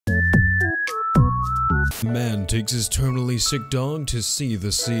Man takes his terminally sick dog to see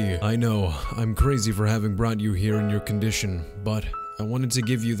the sea. I know, I'm crazy for having brought you here in your condition, but I wanted to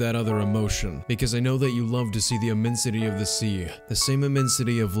give you that other emotion, because I know that you love to see the immensity of the sea, the same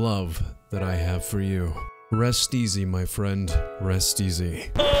immensity of love that I have for you. Rest easy, my friend. Rest easy.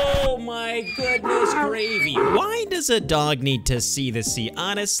 Oh my goodness gravy. Why does a dog need to see the sea?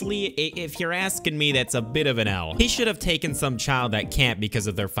 Honestly, if you're asking me, that's a bit of an L. He should have taken some child that can't because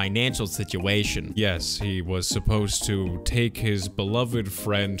of their financial situation. Yes, he was supposed to take his beloved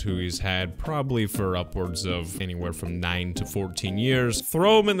friend who he's had probably for upwards of anywhere from 9 to 14 years,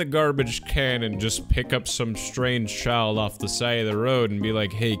 throw him in the garbage can and just pick up some strange child off the side of the road and be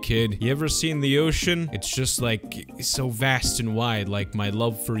like, hey kid, you ever seen the ocean? It's just like so vast and wide, like my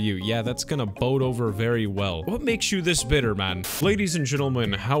love for you. Yeah, that's gonna boat over very well. What makes you this bitter, man? Ladies and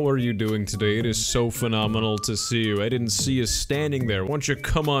gentlemen, how are you doing today? It is so phenomenal to see you. I didn't see you standing there. Why don't you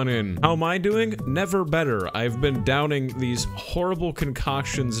come on in? How am I doing? Never better. I've been downing these horrible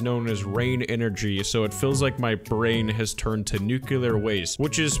concoctions known as rain energy, so it feels like my brain has turned to nuclear waste,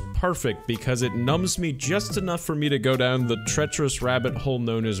 which is perfect because it numbs me just enough for me to go down the treacherous rabbit hole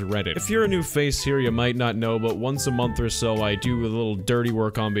known as Reddit. If you're a new face here, you might not know, but once a month or so, I do a little dirty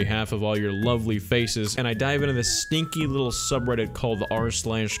work on behalf of all your lovely faces, and I dive into this stinky little subreddit called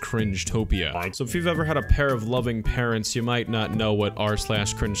r/Cringetopia. So if you've ever had a pair of loving parents, you might not know what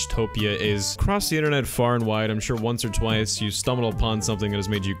r/Cringetopia is. Across the internet far and wide, I'm sure once or twice you stumbled upon something that has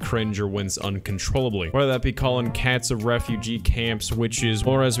made you cringe or wince uncontrollably. Whether that be calling cats of refugee camps witches,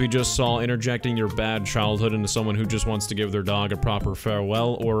 or as we just saw, interjecting your bad childhood into someone who just wants to give their dog a proper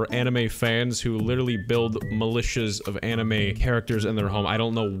farewell, or anime fans who literally build militias of anime characters in their home. I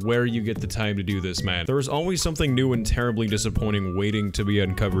don't know where you get the time to do this, man. There is always something new and terribly disappointing waiting to be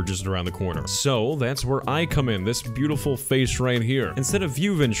uncovered just around the corner. So that's where I come in, this beautiful face right here. Instead of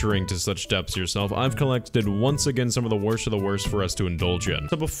you venturing to such depths yourself, I've collected once again some of the worst for us to indulge in.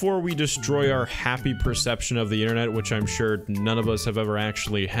 So before we destroy our happy perception of the internet, which I'm sure none of us have ever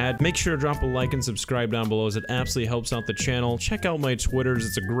actually had, make sure to drop a like and subscribe down below as it absolutely helps out the channel. Check out my Twitters,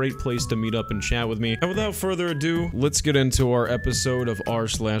 it's a great place to meet up and chat with me. And without further ado, let's get into our episode of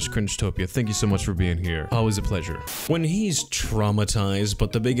r/Cringetopia. Thank you so much for being here. Always a pleasure. When he's traumatized,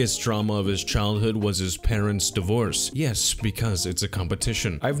 but the biggest trauma of his childhood was his parents' divorce. Yes, because it's a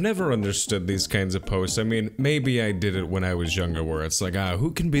competition. I've never understood these kinds of posts. I mean, maybe I did it when I was younger where it's like,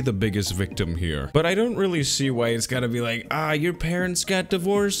 who can be the biggest victim here? But I don't really see why it's gotta be like, your parents got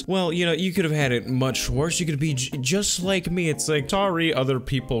divorced? Well, you know, you could have had it much worse. You could be just like me. It's like, sorry, other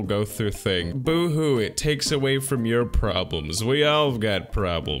people go through things. Boo-hoo, it takes away from your problems. We all got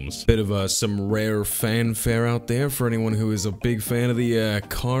problems. Bit of some rare fanfare out there for anyone who is a big fan of the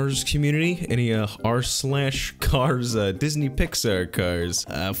Cars community. Any r/Cars Disney Pixar Cars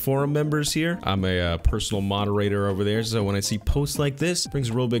forum members here. I'm a personal moderator over there, so when I see posts like this, it brings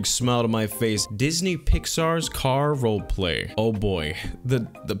a real big smile to my face. Disney Pixar's car roleplay. Oh boy, the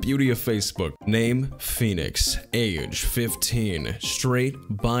beauty of Facebook. Name Phoenix, age 15, straight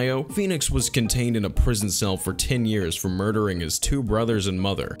bio. Phoenix was contained in a prison cell for 10 years for murdering his 2 brothers and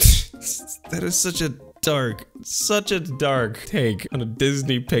mother. That is such a dark take on a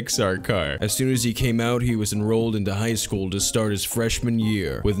Disney Pixar car. As soon as he came out, he was enrolled into high school to start his freshman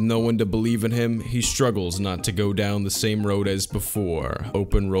year. With no one to believe in him, he struggles not to go down the same road as before.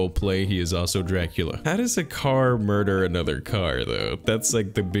 Open roleplay, he is also Dracula. How does a car murder another car, though? That's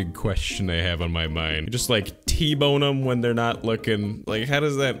like the big question I have on my mind. You just like T-bone them when they're not looking. Like, how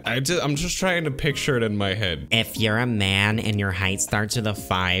does that? I'm just trying to picture it in my head. If you're a man and your height starts with a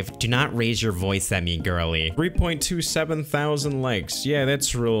 5, do not raise your voice at me, girly. 3.27 thousand likes. Yeah,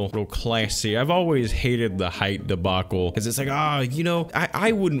 that's real classy. I've always hated the height debacle because it's like, you know,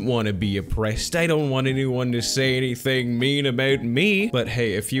 I wouldn't want to be oppressed. I don't want anyone to say anything mean about me. But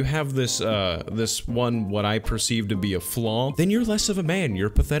hey, if you have this this one what I perceive to be a flaw, then you're less of a man. You're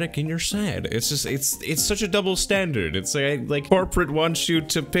pathetic and you're sad. It's just it's such a double standard. It's like corporate wants you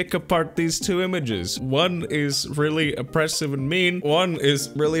to pick apart these 2 images. One is really oppressive and mean. One is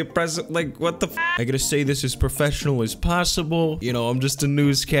really oppressive. Like, what the f? I gotta say this as professional as possible. You know, I'm just a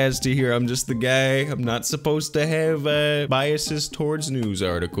newscaster here. I'm just the guy. I'm not supposed to have biases towards news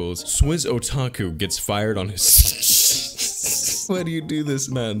articles. Swizz Otaku gets fired on his Why do you do this,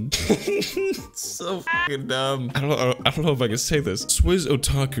 man? So fucking dumb. I don't know if I can say this. Swizz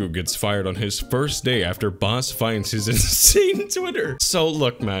Otaku gets fired on his first day after boss finds his insane Twitter. So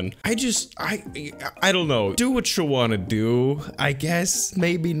look, man, I don't know. Do what you want to do, I guess.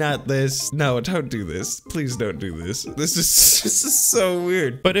 Maybe not this. No, don't do this. Please don't do this. This is so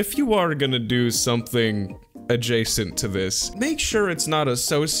weird. But if you are gonna do something adjacent to this, make sure it's not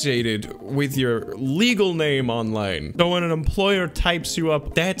associated with your legal name online. So when an employer types you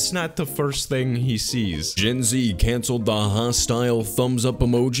up, that's not the first thing he sees. Gen Z canceled the hostile thumbs up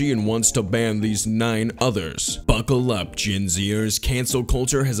emoji and wants to ban these 9 others. Buckle up, Gen Zers. Cancel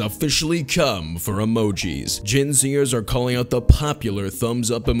culture has officially come for emojis. Gen Zers are calling out the popular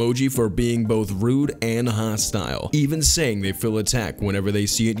thumbs up emoji for being both rude and hostile, even saying they feel attacked whenever they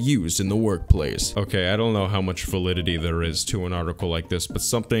see it used in the workplace. Okay, I don't know how much validity there is to an article like this, but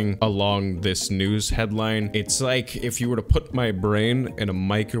something along this news headline, it's like if you were to put my brain in a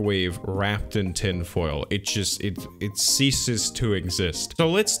microwave wrapped in tinfoil, it ceases to exist. So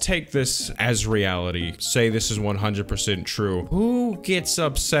let's take this as reality. Say this is 100% true. Who gets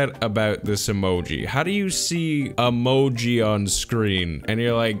upset about this emoji? How do you see emoji on screen and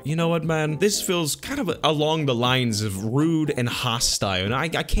you're like, you know what, man, this feels kind of along the lines of rude and hostile, and I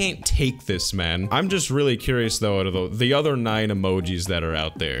can't take this, man. I'm just really curious though, out of the other 9 emojis that are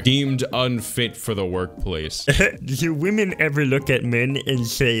out there deemed unfit for the workplace. Do women ever look at men and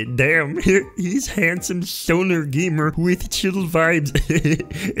say, damn, he's handsome stoner gamer with chill vibes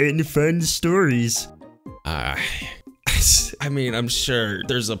and fun stories? I mean, I'm sure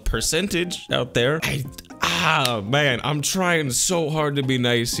there's a percentage out there. Man, I'm trying so hard to be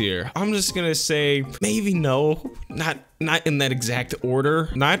nice here. I'm just gonna say maybe no, not in that exact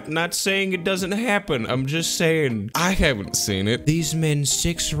order. Not saying it doesn't happen. I'm just saying I haven't seen it. These men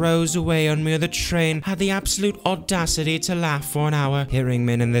 6 rows away on me on the train had the absolute audacity to laugh for an hour. Hearing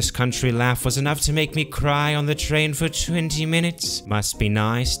men in this country laugh was enough to make me cry on the train for 20 minutes. Must be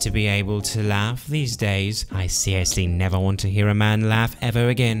nice to be able to laugh these days. I seriously never want to hear a man laugh ever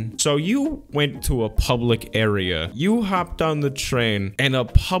again. So you went to a public area. You hopped on the train in a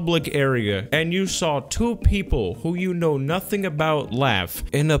public area and you saw 2 people who you know nothing about laugh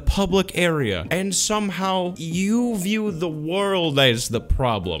in a public area, and somehow you view the world as the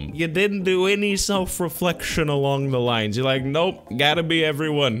problem. You didn't do any self-reflection along the lines. You're like, nope, gotta be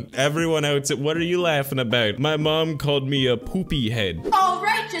everyone else. What are you laughing about? My mom called me a poopy head. All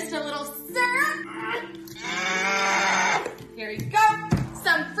right, just a little syrup. Here you go.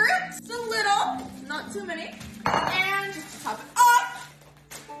 Some fruit, just a little, not too many, and top it off.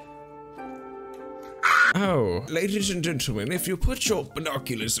 Oh, ladies and gentlemen, if you put your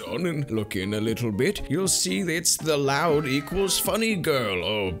binoculars on and look in a little bit, you'll see that it's the loud equals funny girl,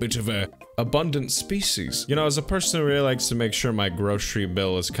 or a bit of a abundant species. You know, as a person who really likes to make sure my grocery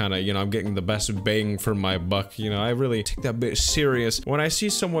bill is kind of, you know, I'm getting the best bang for my buck, you know, I really take that bit serious. When I see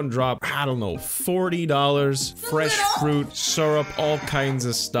someone drop, I don't know, $40, fresh fruit, syrup, all kinds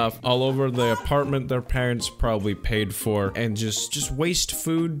of stuff all over the apartment their parents probably paid for, and just waste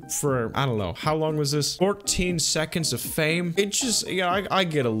food for, I don't know, how long was this? 14 seconds of fame? It just, you know, I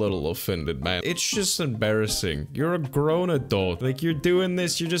get a little offended, man. It's just embarrassing. You're a grown adult. Like, you're doing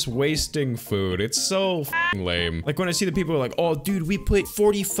this, you're just wasting food. It's so lame. Like when I see the people who are like, oh dude, we put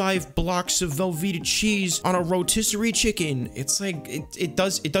 45 blocks of Velveeta cheese on a rotisserie chicken. It's like, it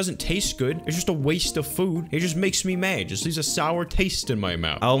doesn't taste good. It's just a waste of food. It just makes me mad. Just leaves a sour taste in my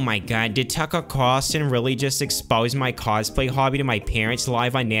mouth. Oh my god, did Tucker Carlson really just expose my cosplay hobby to my parents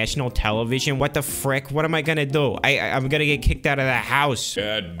live on national television? What the frick? What am I gonna do? I'm gonna get kicked out of the house.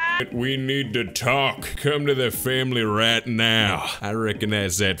 God damn it, we need to talk. Come to the family right now. I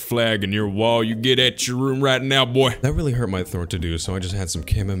recognize that flag in your wall. You get at your room right now, boy. That really hurt my throat to do, so I just had some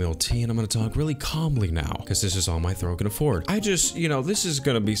chamomile tea, and I'm gonna talk really calmly now, because this is all my throat can afford. I just, you know, this is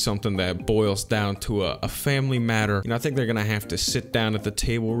gonna be something that boils down to a family matter. You know, I think they're gonna have to sit down at the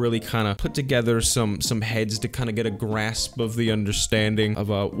table, really kind of put together some heads to kind of get a grasp of the understanding of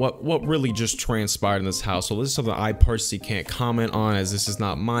what really just transpired in this household. This is something I personally can't comment on, as this is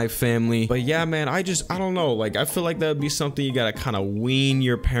not my family. But yeah, man, I don't know. Like, I feel like that would be something you gotta kind of wean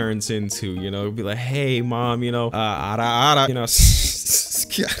your parents into, you know, be like, hey mom, you know, you know,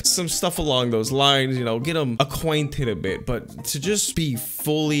 some stuff along those lines, you know, get them acquainted a bit. But to just be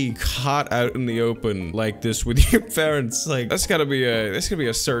fully caught out in the open like this with your parents, like, that's gotta be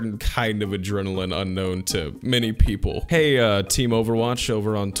a certain kind of adrenaline unknown to many people. Hey, Team Overwatch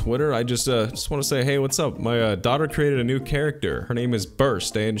over on Twitter, I just want to say, hey, what's up? My daughter created a new character. Her name is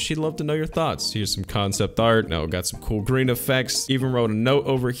Burst, and she'd love to know your thoughts. Here's some concept art. Now, got some cool green effects. Even wrote a note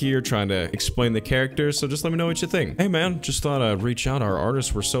over here trying to explain the character, so just let me know what you think. Hey man, just thought I'd reach out. Our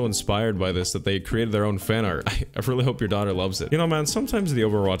artists were so inspired by this that they created their own fan art. I really hope your daughter loves it. You know, man, sometimes the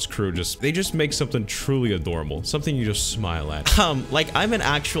Overwatch crew they just make something truly adorable. Something you just smile at. Like, I'm an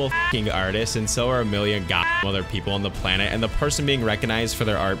actual f***ing artist, and so are a million other people on the planet, and the person being recognized for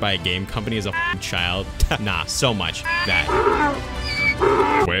their art by a game company is a f***ing child. Nah, so much. That.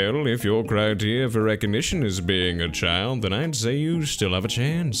 Well, if your criteria for recognition is being a child, then I'd say you still have a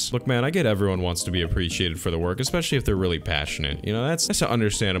chance. Look, man, I get everyone wants to be appreciated for the work, especially if they're really passionate. You know, that's an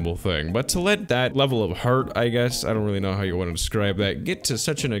understandable thing. But to let that level of hurt, I guess, I don't really know how you want to describe that, get to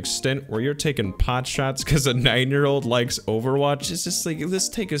such an extent where you're taking pot shots because a 9-year-old likes Overwatch, it's just like, let's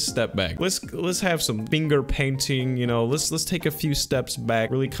take a step back. Let's have some finger painting, you know, let's take a few steps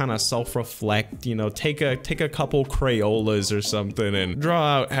back, really kind of self-reflect, you know, take a couple Crayolas or something and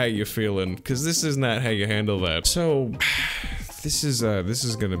draw out how you're feeling, because this is not how you handle that. So this is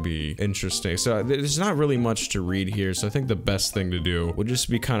gonna be interesting. So there's not really much to read here, so I think the best thing to do would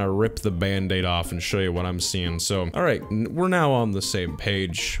just be kind of rip the band-aid off and show you what I'm seeing. So, all right, we're now on the same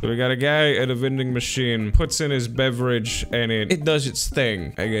page. So we got a guy at a vending machine, puts in his beverage, and it does its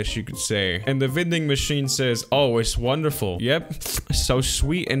thing, I guess you could say. And the vending machine says, "Oh, it's wonderful. Yep, so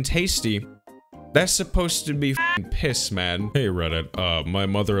sweet and tasty." That's supposed to be f***ing piss, man. Hey, Reddit, my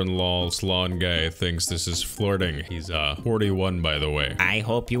mother-in-law's lawn guy thinks this is flirting. He's, 41, by the way. I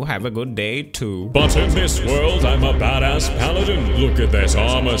hope you have a good day, too. But in this world, I'm a badass paladin. Look at this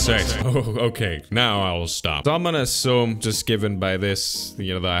armor set. Oh, okay, now I will stop. So I'm gonna assume, just given by this,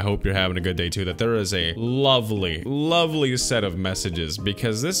 you know, that I hope you're having a good day, too, that there is a lovely, lovely set of messages,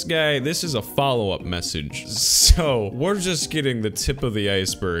 because this guy, this is a follow-up message. So, we're just getting the tip of the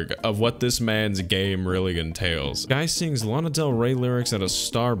iceberg of what this man's game really entails. Guy sings Lana Del Rey lyrics at a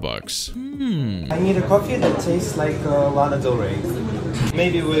Starbucks. I need a coffee that tastes like Lana Del Rey.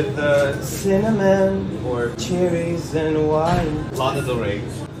 Maybe with cinnamon or cherries and wine. Lana Del Rey.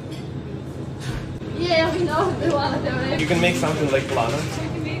 Yeah, we know the Lana Del Rey. You can make something like Lana? We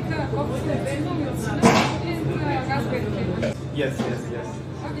can make coffee and Yes, yes, yes.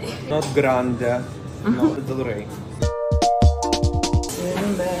 Okay. Not grande. Lana Del Rey.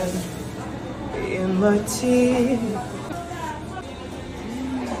 Cinnamon in my tea.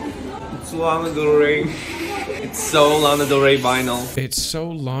 It's Lana Del Rey. It's so Lana Del Rey vinyl. It's so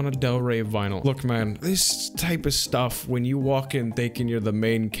Lana Del Rey vinyl. Look, man, this type of stuff, when you walk in thinking you're the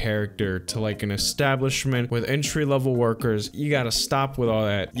main character to like an establishment with entry-level workers, you gotta stop with all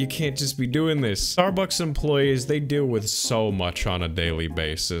that. You can't just be doing this. Starbucks employees, they deal with so much on a daily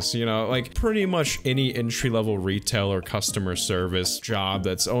basis, you know, like pretty much any entry-level retail or customer service job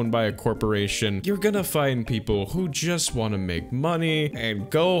that's owned by a corporation, you're gonna find people who just want to make money and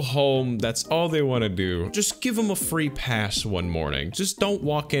go home. That's all they want to do. Just give them a free pass one morning. Just don't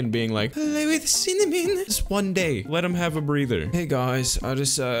walk in being like, hello with cinnamon. Just one day. Let them have a breather. Hey guys, I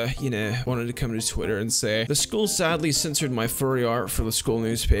just, you know, wanted to come to Twitter and say, the school sadly censored my furry art for the school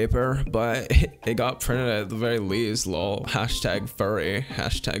newspaper, but it got printed at the very least, lol. Hashtag furry.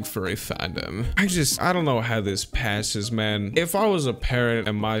 Hashtag furry fandom. I don't know how this passes, man. If I was a parent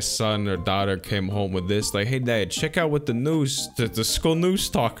and my son or daughter came home with this, like, hey dad, check out what the school news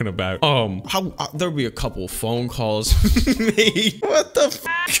talking about. There'll be a couple phone calls. What the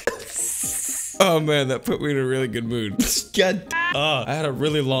f? Oh man, that put me in a really good mood. I had a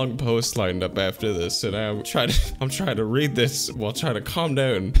really long post lined up after this, and I'm trying to read this while trying to calm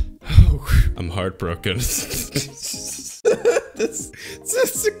down. I'm heartbroken.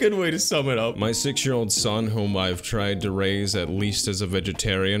 That's a good way to sum it up. My 6-year-old son, whom I've tried to raise at least as a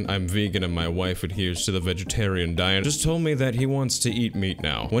vegetarian, I'm vegan and my wife adheres to the vegetarian diet, just told me that he wants to eat meat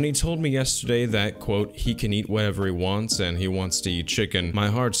now. When he told me yesterday that, quote, he can eat whatever he wants and he wants to eat chicken, my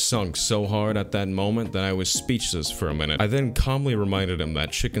heart sunk so hard at that moment that I was speechless for a minute. I then calmly reminded him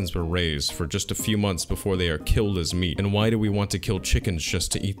that chickens were raised for just a few months before they are killed as meat, and why do we want to kill chickens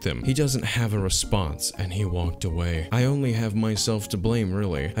just to eat them? He doesn't have a response, and he walked away. I only have myself to blame,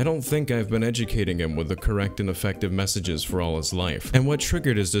 really. I don't think I've been educating him with the correct and effective messages for all his life. And what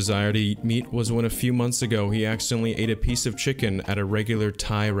triggered his desire to eat meat was when a few months ago he accidentally ate a piece of chicken at a regular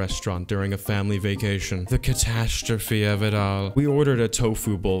Thai restaurant during a family vacation. The catastrophe of it all. We ordered a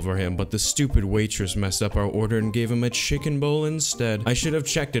tofu bowl for him, but the stupid waitress messed up our order and gave him a chicken bowl instead. I should have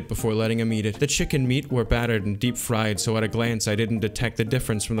checked it before letting him eat it. The chicken meat were battered and deep fried, so at a glance I didn't detect the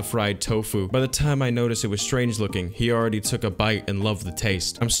difference from the fried tofu. By the time I noticed it was strange looking, he already took a bite and loved the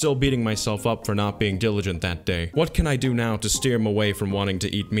taste. I'm still beating myself up for not being diligent that day. What can I do now to steer him away from wanting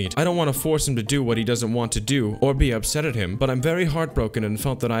to eat meat? I don't want to force him to do what he doesn't want to do, or be upset at him, but I'm very heartbroken and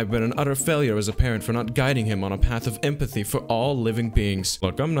felt that I've been an utter failure as a parent for not guiding him on a path of empathy for all living beings.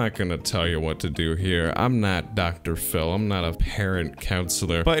 Look, I'm not gonna tell you what to do here. I'm not Dr. Phil. I'm not a parent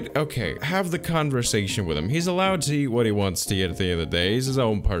counselor. But, okay, have the conversation with him. He's allowed to eat what he wants to eat at the end of the day. He's his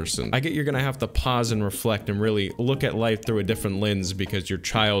own person. I get you're gonna have to pause and reflect and really look at life through a different lens wins because your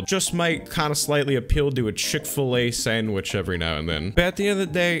child just might kind of slightly appeal to a Chick-fil-A sandwich every now and then. But at the end of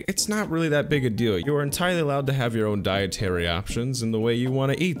the day, it's not really that big a deal. You are entirely allowed to have your own dietary options and the way you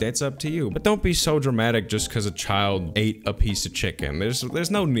want to eat. That's up to you. But don't be so dramatic just because a child ate a piece of chicken.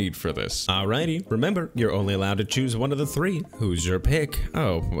 There's no need for this. Alrighty. Remember, you're only allowed to choose one of the three. Who's your pick?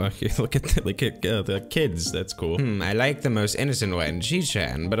 Oh, well, look at the kids. That's cool. I like the most innocent one,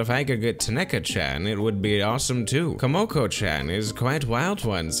 Chi-chan, but if I could get Taneka-chan, it would be awesome too. Komoko-chan is quite wild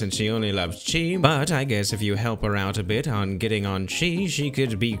one since she only loves Chi, but I guess if you help her out a bit on getting on Chi, she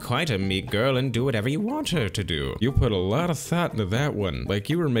could be quite a meek girl and do whatever you want her to do. You put a lot of thought into that one. Like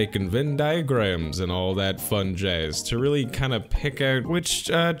you were making Venn diagrams and all that fun jazz to really kind of pick out which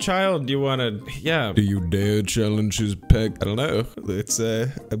child you want to, yeah. Do you dare challenge his peck? I don't know.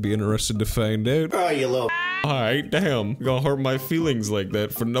 I'd be interested to find out. Oh, you little. Alright, damn. You're gonna hurt my feelings like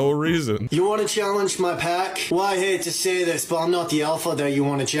that for no reason. You want to challenge my pack? Well, I hate to say this, but I'm not the alpha that you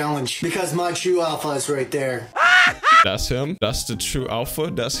want to challenge. Because my true alpha is right there. That's him. That's the true alpha.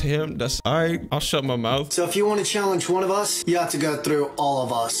 That's him. Alright, I'll shut my mouth. So if you want to challenge one of us, you have to go through all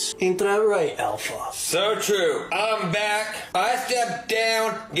of us. Ain't that right, alpha? So true. I'm back. I stepped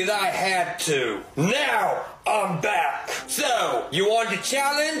down because I had to. Now I'm back. So, you want to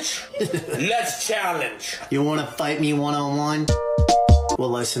challenge? Let's challenge. You want to fight me one-on-one? Well,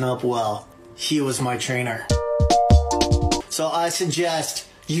 listen up well. He was my trainer. So I suggest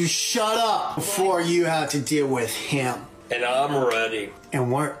you shut up before you have to deal with him. And I'm ready. And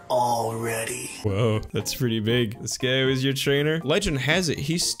we're all ready. Whoa, that's pretty big. This guy was your trainer? Legend has it,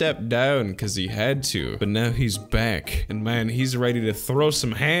 he stepped down because he had to, but now he's back. And man, he's ready to throw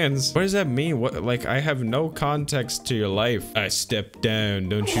some hands. What does that mean? What, like, I have no context to your life. I stepped down,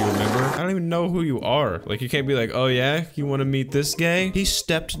 don't you remember? I don't even know who you are. Like, you can't be like, oh yeah, you want to meet this guy? He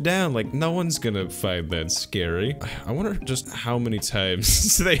stepped down, like, no one's gonna find that scary. I wonder just how many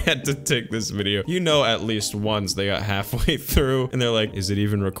times they had to take this video. You know, at least once they got halfway through and they're like, is it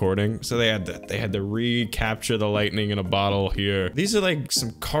even recording? So they had to recapture the lightning in a bottle here. These are like some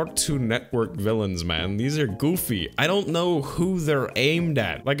Cartoon Network villains, man. These are goofy. I don't know who they're aimed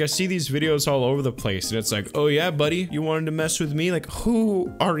at. Like, I see these videos all over the place and it's like, oh yeah, buddy, you wanted to mess with me? Like,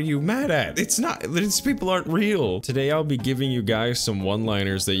 who are you mad at? It's not, these people aren't real. Today I'll be giving you guys some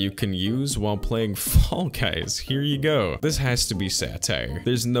one-liners that you can use while playing Fall Guys. Here you go. This has to be satire.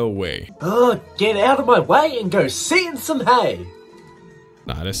 There's no way. Oh, get out of my way and go sit in some hay.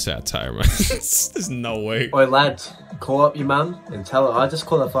 Nah, that's satire, man. There's no way. Oi, lad, call up your mum and tell her I just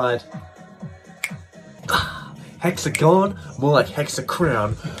qualified. Hexagon, more like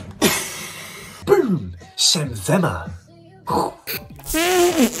hexacrown. Boom! Shamzema.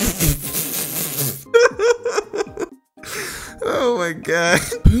 Oh my god.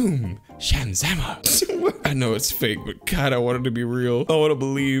 Boom. Shanzama. I know it's fake, but God, I want it to be real. I want to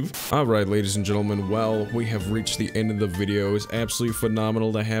believe. All right, ladies and gentlemen, well, we have reached the end of the video. It's absolutely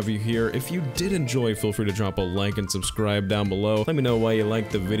phenomenal to have you here. If you did enjoy, feel free to drop a like and subscribe down below. Let me know why you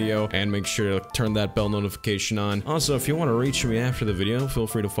liked the video and make sure to turn that bell notification on. Also, if you want to reach me after the video, feel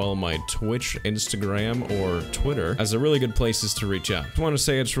free to follow my Twitch, Instagram, or Twitter as a really good places to reach out. I want to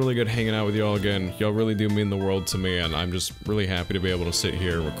say it's really good hanging out with y'all again. Y'all really do mean the world to me, and I'm just really happy to be able to sit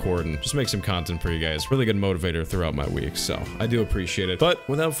here and record and just make some content for you guys. Really good motivator throughout my week, so I do appreciate it. But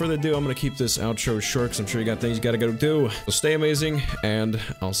without further ado, I'm gonna keep this outro short because I'm sure you got things you gotta go do. So stay amazing, and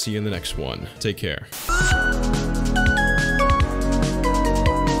I'll see you in the next one. Take care.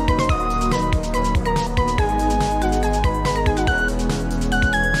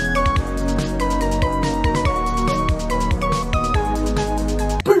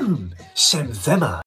 Boom! Shamzema.